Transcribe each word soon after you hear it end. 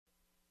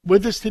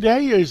With us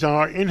today is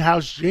our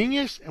in-house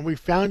genius, and we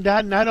found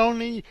out not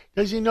only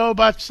does he know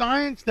about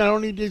science, not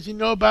only does he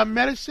know about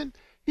medicine,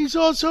 he's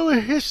also a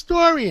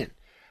historian.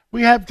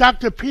 We have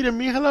Dr. Peter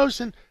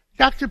Michalos, and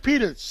Dr.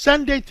 Peter,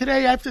 Sunday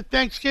today after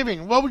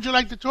Thanksgiving. What would you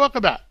like to talk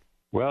about?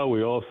 Well,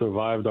 we all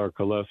survived our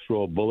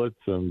cholesterol bullets,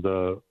 and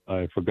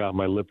I forgot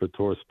my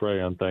Lipitor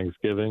spray on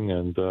Thanksgiving,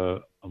 and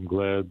I'm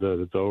glad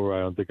that it's over. I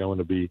don't think I'm going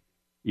to be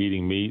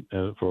eating meat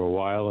for a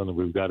while, and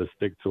we've got to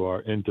stick to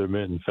our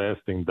intermittent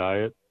fasting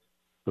diet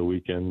so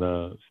we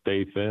can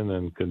stay thin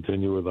and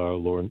continue with our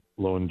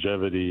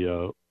longevity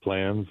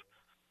plans.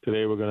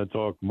 Today we're going to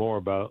talk more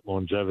about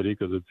longevity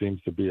because it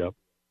seems to be a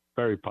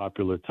very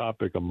popular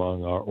topic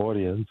among our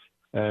audience.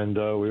 And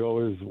we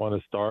always want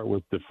to start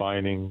with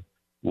defining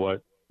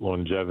what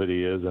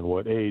longevity is and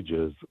what age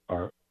is.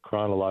 Our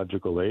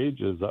chronological age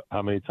is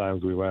how many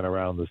times we went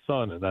around the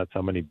sun, and that's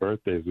how many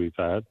birthdays we've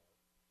had.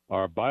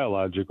 Our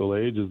biological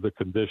age is the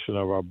condition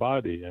of our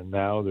body, and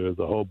now there's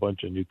a whole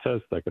bunch of new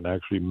tests that can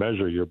actually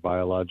measure your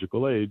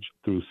biological age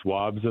through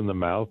swabs in the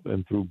mouth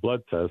and through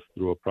blood tests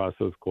through a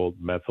process called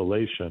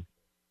methylation.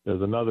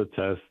 There's another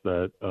test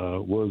that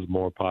was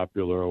more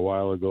popular a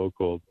while ago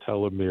called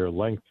telomere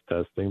length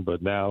testing,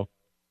 but now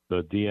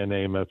the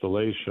DNA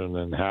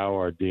methylation and how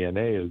our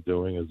DNA is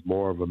doing is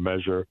more of a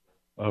measure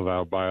of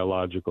our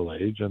biological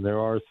age. And there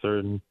are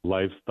certain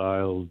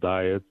lifestyles,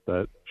 diets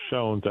that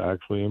shown to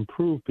actually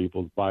improve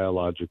people's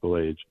biological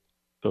age.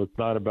 So it's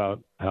not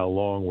about how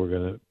long we're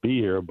going to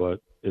be here, but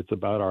it's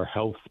about our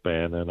health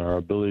span and our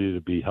ability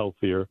to be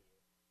healthier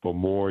for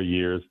more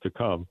years to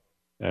come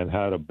and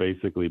how to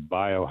basically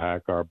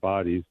biohack our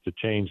bodies to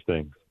change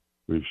things.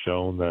 We've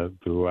shown that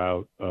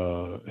throughout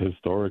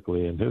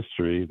historically in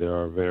history, there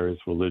are various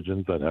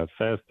religions that have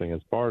fasting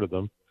as part of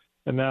them.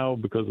 And now,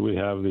 because we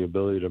have the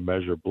ability to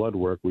measure blood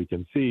work, we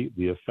can see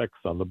the effects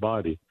on the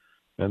body.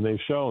 And they've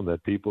shown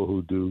that people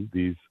who do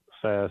these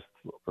fasts,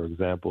 for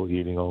example,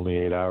 eating only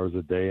 8 hours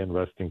a day and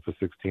resting for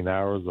 16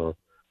 hours, or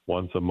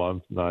once a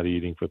month not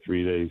eating for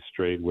 3 days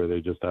straight where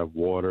they just have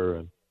water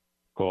and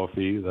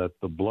coffee, that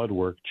the blood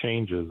work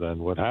changes.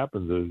 And what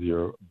happens is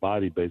your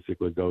body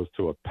basically goes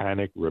to a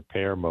panic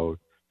repair mode,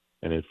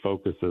 and it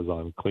focuses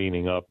on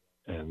cleaning up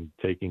and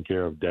taking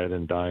care of dead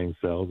and dying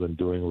cells and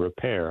doing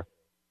repair.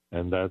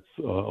 And that's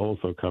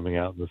also coming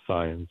out in the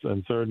science.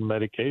 And certain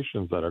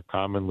medications that are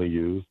commonly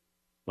used,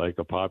 like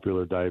a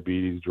popular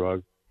diabetes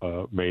drug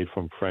made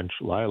from French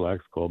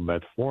lilacs called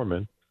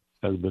metformin,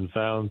 has been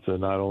found to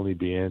not only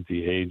be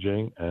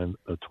anti-aging and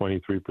a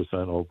 23%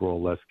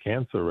 overall less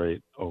cancer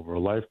rate over a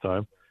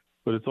lifetime,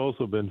 but it's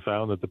also been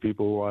found that the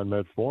people who are on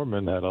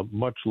metformin had a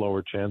much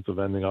lower chance of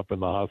ending up in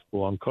the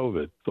hospital on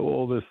COVID. So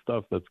all this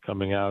stuff that's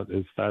coming out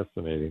is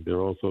fascinating. There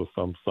are also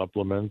some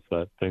supplements,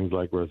 that things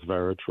like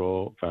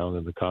resveratrol found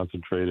in the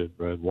concentrated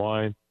red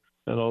wine,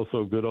 and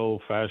also good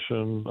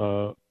old-fashioned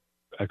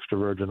extra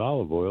virgin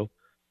olive oil,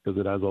 because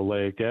it has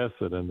oleic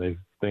acid, and they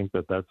think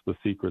that that's the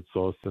secret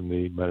sauce in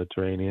the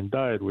Mediterranean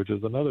diet, which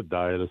is another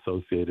diet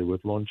associated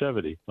with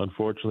longevity.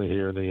 Unfortunately,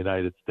 here in the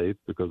United States,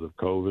 because of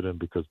COVID and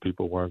because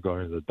people weren't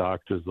going to the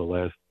doctors the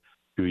last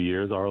few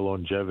years, our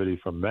longevity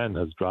for men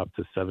has dropped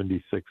to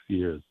 76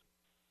 years.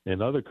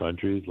 In other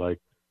countries like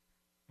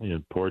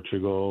in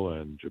Portugal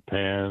and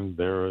Japan,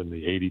 they're in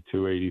the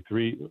 82,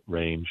 83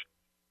 range.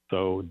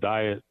 So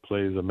diet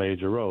plays a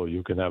major role.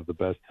 You can have the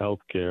best health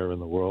care in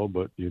the world,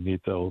 but you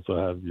need to also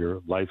have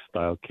your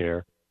lifestyle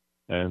care.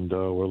 And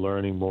we're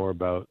learning more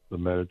about the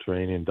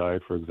Mediterranean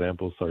diet, for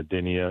example,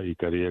 Sardinia,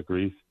 Icaria,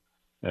 Greece,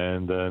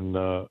 and then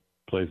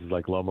places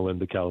like Loma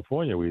Linda,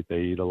 California, where they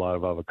eat a lot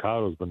of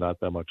avocados, but not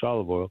that much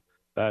olive oil.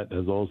 That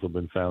has also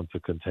been found to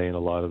contain a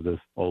lot of this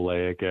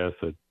oleic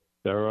acid.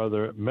 There are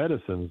other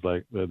medicines,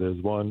 like there's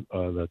one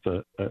that's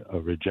a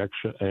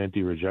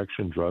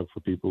anti-rejection drug for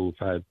people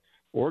who've had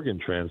organ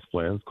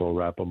transplants called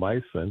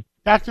rapamycin.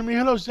 Dr.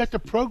 Michalos, is that the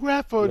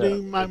Prograf or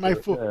my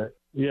food?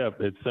 Yeah,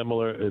 it's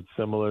similar. It's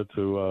similar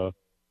to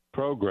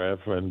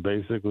Prograf, and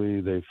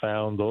basically they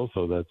found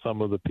also that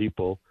some of the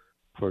people,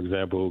 for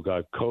example, who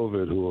got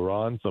COVID, who were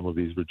on some of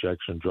these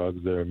rejection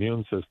drugs, their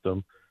immune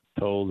system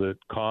told it,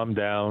 calm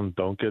down,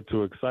 don't get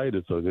too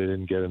excited, so they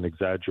didn't get an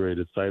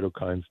exaggerated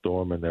cytokine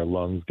storm and their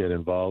lungs get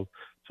involved.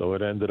 So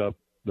it ended up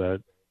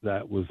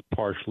that was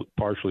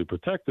partially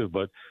protective.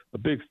 But a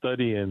big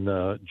study in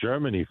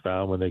Germany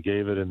found when they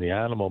gave it in the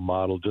animal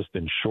model just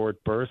in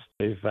short bursts,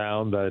 they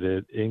found that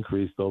it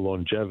increased the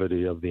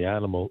longevity of the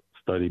animal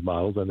study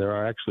models. And there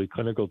are actually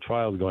clinical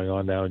trials going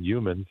on now in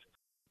humans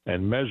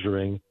and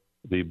measuring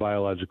the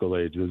biological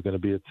age. There's going to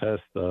be a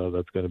test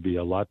that's going to be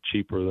a lot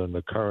cheaper than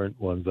the current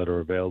ones that are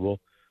available.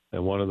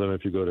 And one of them,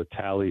 if you go to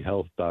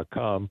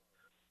tallyhealth.com,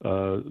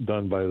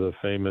 done by the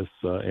famous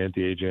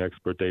anti-aging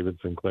expert David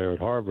Sinclair at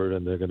Harvard,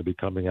 and they're going to be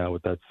coming out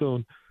with that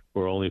soon,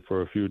 where only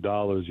for a few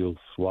dollars you'll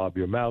swab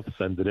your mouth,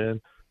 send it in,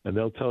 and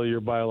they'll tell you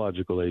your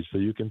biological age. So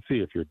you can see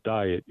if your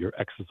diet, your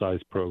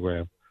exercise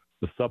program,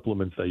 the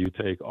supplements that you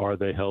take, are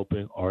they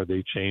helping? Are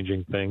they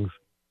changing things?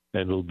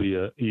 And it'll be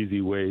an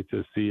easy way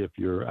to see if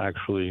you're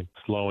actually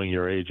slowing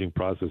your aging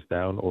process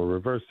down or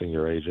reversing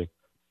your aging.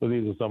 So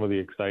these are some of the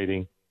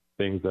exciting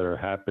things that are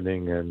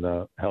happening in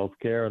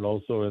healthcare and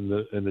also in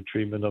the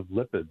treatment of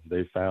lipids.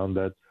 They found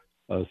that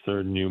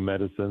certain new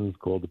medicines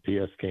called the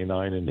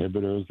PCSK9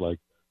 inhibitors, like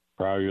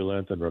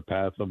Praluent and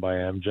Repatha by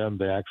Amgen,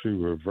 they actually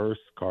reverse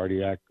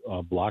cardiac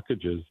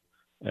blockages,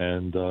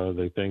 and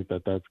they think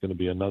that that's going to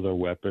be another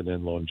weapon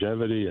in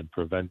longevity and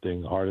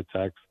preventing heart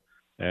attacks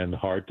and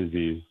heart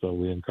disease. So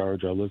we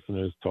encourage our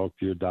listeners, talk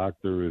to your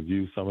doctor,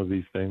 review some of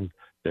these things.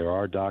 There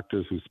are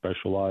doctors who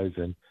specialize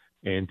in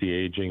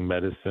anti-aging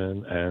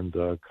medicine and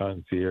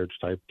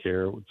concierge-type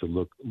care to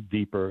look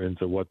deeper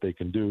into what they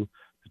can do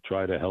to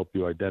try to help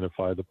you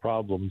identify the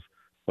problems.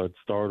 But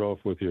start off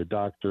with your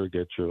doctor,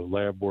 get your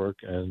lab work,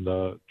 and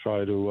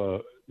try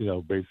to,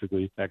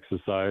 basically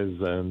exercise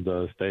and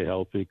stay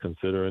healthy,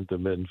 consider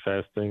intermittent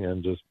fasting,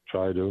 and just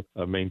try to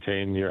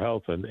maintain your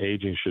health. And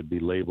aging should be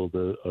labeled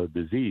a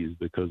disease,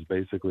 because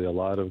basically a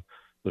lot of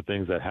the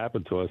things that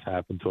happen to us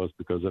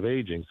because of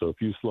aging. So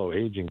if you slow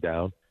aging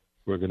down,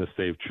 we're going to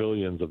save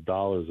trillions of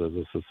dollars as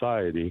a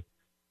society,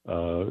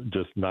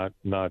 just not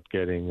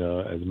getting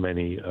as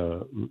many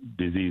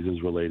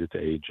diseases related to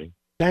aging.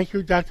 Thank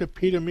you, Dr.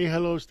 Peter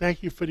Michalos.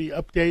 Thank you for the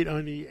update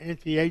on the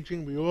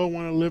anti-aging. We all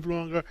want to live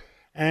longer,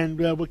 and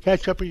we'll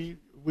catch up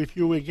with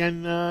you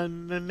again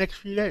in the next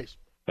few days.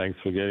 Thanks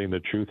for getting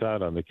the truth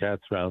out on the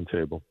Cats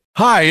Roundtable.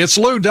 Hi, it's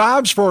Lou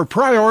Dobbs for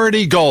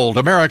Priority Gold,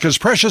 America's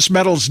precious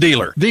metals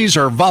dealer. These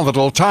are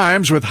volatile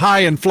times with high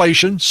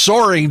inflation,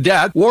 soaring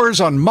debt, wars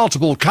on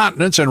multiple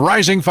continents, and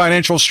rising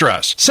financial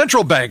stress.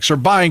 Central banks are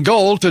buying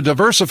gold to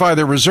diversify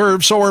their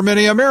reserves, so are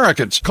many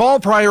Americans.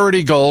 Call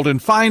Priority Gold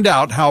and find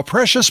out how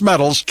precious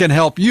metals can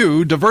help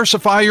you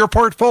diversify your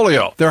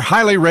portfolio. They're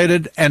highly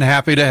rated and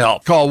happy to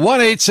help. Call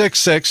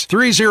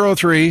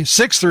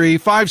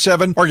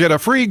 1-866-303-6357 or get a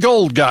free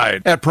gold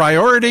guide at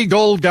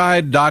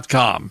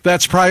PriorityGoldGuide.com.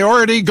 That's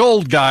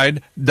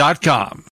PriorityGoldGuide.com.